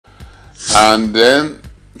And then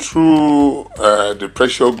through the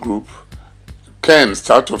pressure group, Ken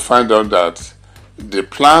started to find out that the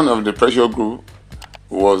plan of the pressure group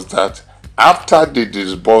was that after the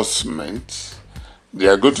disbursement, they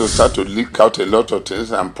are going to start to leak out a lot of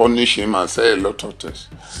things and punish him and say a lot of things.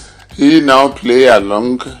 He now play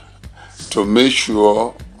along to make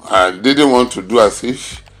sure and didn't want to do as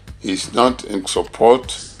if he's not in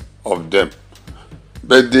support of them.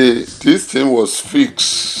 But this thing was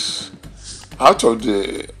fixed. Out of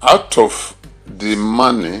the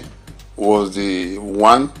money was the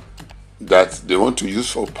one that they want to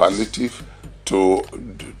use for palliative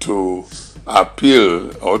to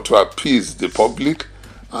appeal or to appease the public,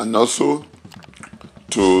 and also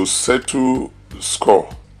to settle score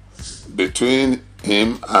between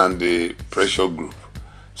him and the pressure group,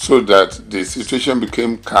 so that the situation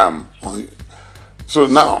became calm. So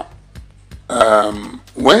now,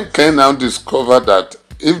 when Ken now discovered that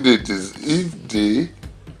if they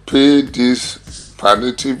pay this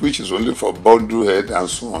palliative, which is only for bundle head and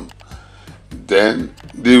so on, then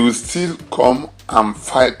they will still come and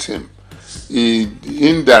fight him. He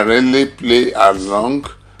indirectly play along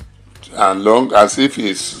as if he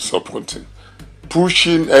is supporting,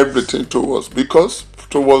 pushing everything towards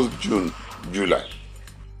July.